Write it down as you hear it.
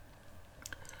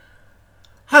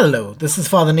Hello, this is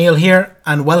Father Neil here,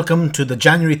 and welcome to the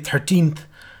January 13th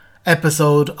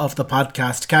episode of the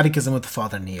podcast Catechism with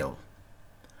Father Neil.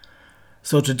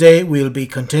 So today we'll be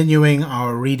continuing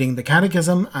our reading the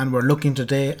Catechism, and we're looking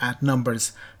today at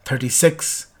numbers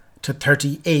 36 to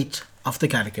 38 of the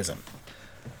Catechism.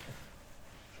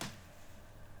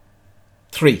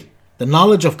 3. The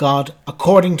knowledge of God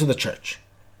according to the Church.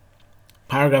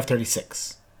 Paragraph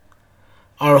 36.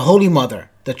 Our Holy Mother,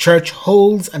 the Church,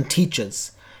 holds and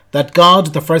teaches that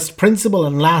God, the first principle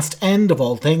and last end of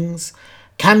all things,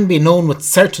 can be known with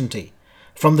certainty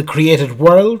from the created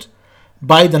world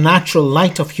by the natural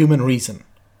light of human reason.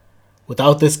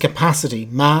 Without this capacity,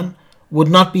 man would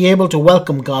not be able to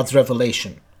welcome God's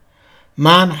revelation.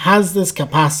 Man has this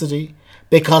capacity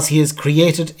because he is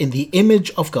created in the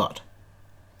image of God.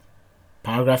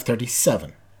 Paragraph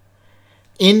 37.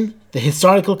 In the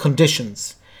historical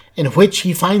conditions in which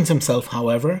he finds himself,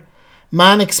 however,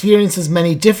 man experiences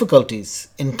many difficulties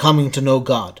in coming to know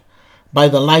God by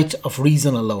the light of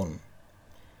reason alone.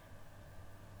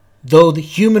 Though the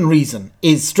human reason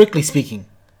is, strictly speaking,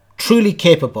 truly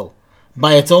capable,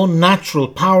 by its own natural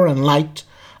power and light,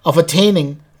 of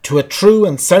attaining to a true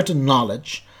and certain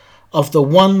knowledge of the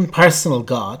one personal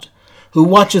God who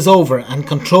watches over and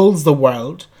controls the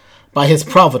world by his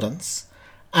providence,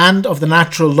 and of the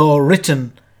natural law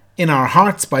written in our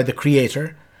hearts by the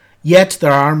Creator, yet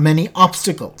there are many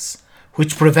obstacles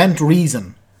which prevent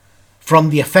reason from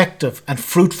the effective and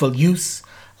fruitful use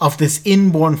of this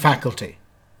inborn faculty.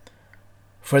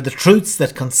 For the truths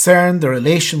that concern the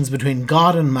relations between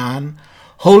God and man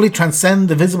wholly transcend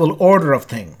the visible order of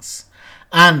things,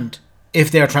 and,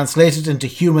 if they are translated into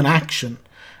human action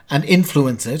and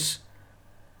influence it,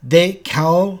 they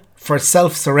call for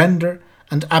self-surrender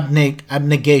and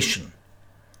abnegation.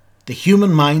 The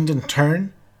human mind, in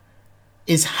turn,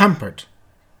 is hampered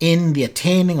in the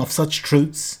attaining of such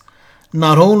truths,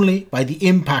 not only by the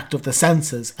impact of the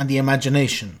senses and the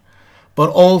imagination, but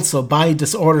also by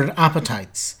disordered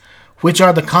appetites, which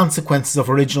are the consequences of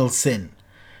original sin.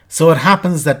 So it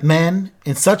happens that men,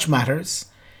 in such matters,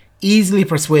 easily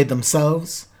persuade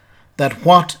themselves that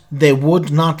what they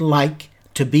would not like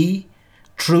to be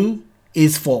true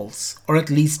is false, or at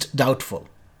least doubtful.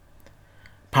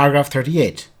 Paragraph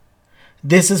 38.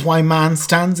 This is why man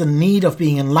stands in need of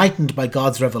being enlightened by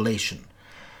God's revelation,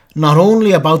 not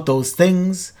only about those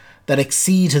things that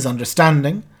exceed his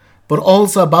understanding, but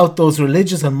also about those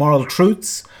religious and moral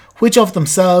truths which of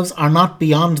themselves are not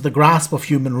beyond the grasp of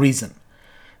human reason,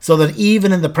 so that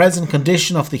even in the present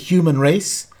condition of the human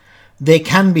race, they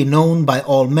can be known by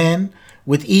all men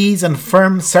with ease and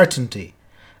firm certainty,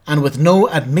 and with no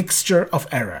admixture of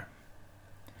error.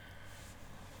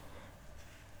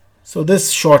 So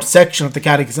this short section of the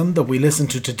Catechism that we listen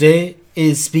to today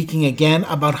is speaking again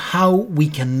about how we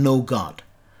can know God.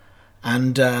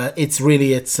 And it's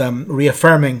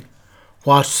reaffirming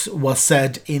what was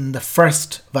said in the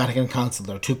First Vatican Council.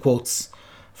 There are two quotes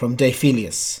from De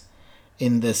Filius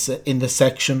in this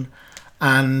section.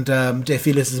 And De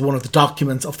Filius is one of the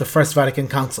documents of the First Vatican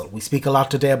Council. We speak a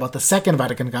lot today about the Second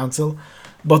Vatican Council,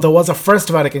 but there was a First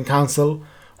Vatican Council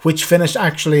which finished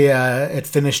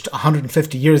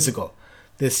 150 years ago.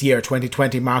 This year,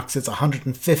 2020, marks its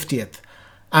 150th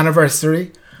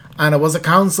anniversary, and it was a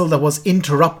council that was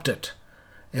interrupted.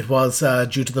 It was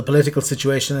due to the political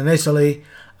situation in Italy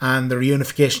and the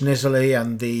reunification in Italy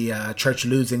and the Church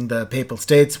losing the Papal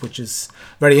States, which is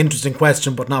a very interesting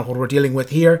question, but not what we're dealing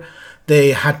with here.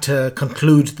 They had to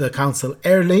conclude the council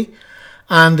early,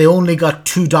 and they only got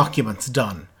two documents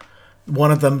done.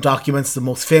 One of them documents, the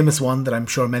most famous one that I'm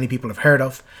sure many people have heard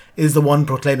of, is the one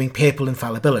proclaiming papal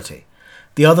infallibility.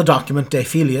 The other document, De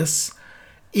Filius,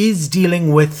 is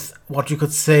dealing with what you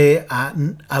could say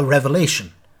a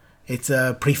revelation. It's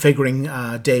a prefiguring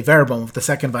De Verbum of the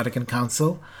Second Vatican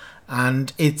Council,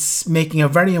 and it's making a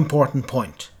very important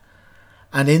point.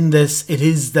 And in this, it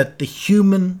is that the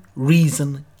human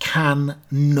reason can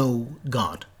know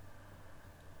God.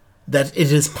 That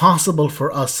it is possible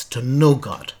for us to know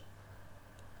God.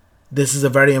 This is a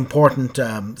very important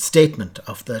statement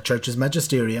of the Church's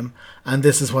magisterium, and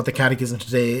this is what the Catechism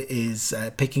today is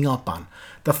picking up on.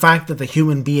 The fact that the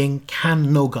human being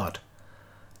can know God,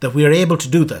 that we are able to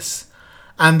do this.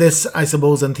 And this, I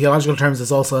suppose, in theological terms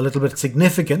is also a little bit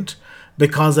significant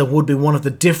because it would be one of the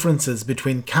differences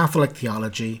between Catholic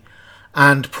theology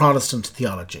and Protestant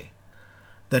theology.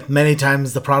 That many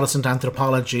times the Protestant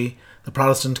anthropology, the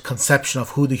Protestant conception of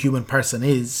who the human person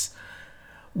is,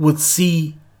 would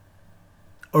see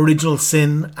original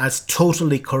sin as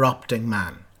totally corrupting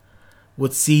man,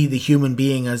 would see the human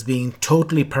being as being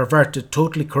totally perverted,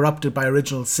 totally corrupted by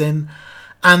original sin,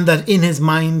 and that in his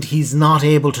mind he's not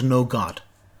able to know God.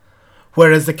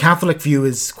 Whereas the Catholic view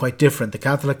is quite different. The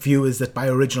Catholic view is that by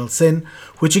original sin,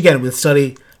 which again we'll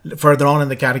study further on in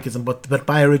the Catechism, but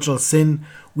by original sin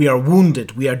we are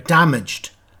wounded, we are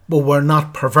damaged, but we're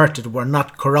not perverted, we're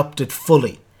not corrupted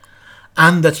fully.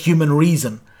 And that human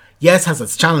reason, yes, has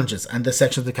its challenges, and this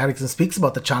section of the Catechism speaks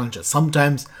about the challenges.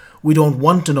 Sometimes we don't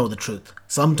want to know the truth.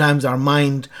 Sometimes our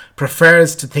mind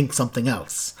prefers to think something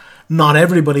else. Not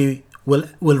everybody will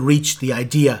reach the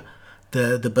idea,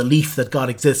 the belief that God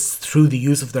exists through the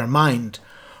use of their mind.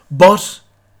 But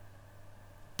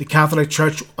the Catholic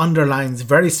Church underlines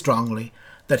very strongly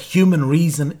that human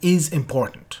reason is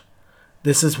important.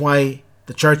 This is why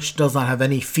the Church does not have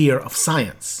any fear of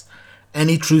science.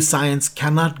 Any true science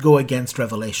cannot go against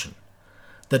revelation.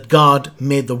 That God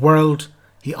made the world,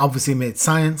 he obviously made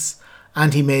science,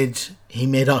 and he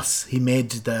made us.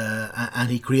 And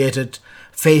he created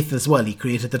faith as well. He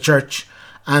created the Church,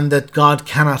 and that God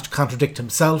cannot contradict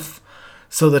himself,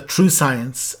 so that true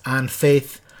science and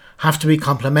faith have to be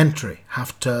complementary,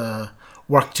 have to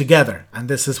work together, and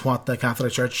this is what the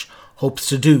Catholic Church hopes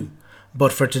to do.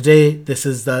 But for today, this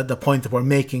is the point that we're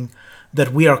making,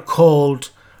 that we are called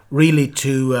really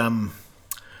to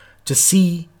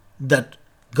see that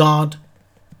God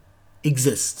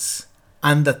exists,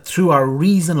 and that through our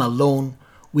reason alone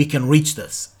we can reach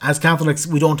this. As Catholics,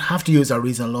 we don't have to use our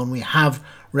reason alone. We have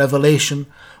revelation,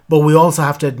 but we also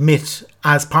have to admit,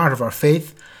 as part of our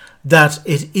faith, that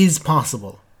it is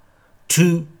possible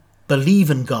to believe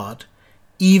in God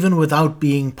even without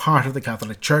being part of the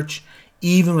Catholic Church,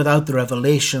 even without the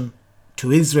revelation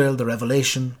to Israel, the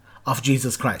revelation of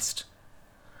Jesus Christ.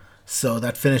 So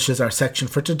that finishes our section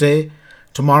for today.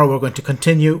 Tomorrow we're going to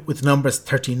continue with numbers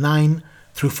 39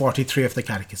 through 43 of the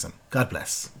Catechism. God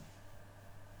bless.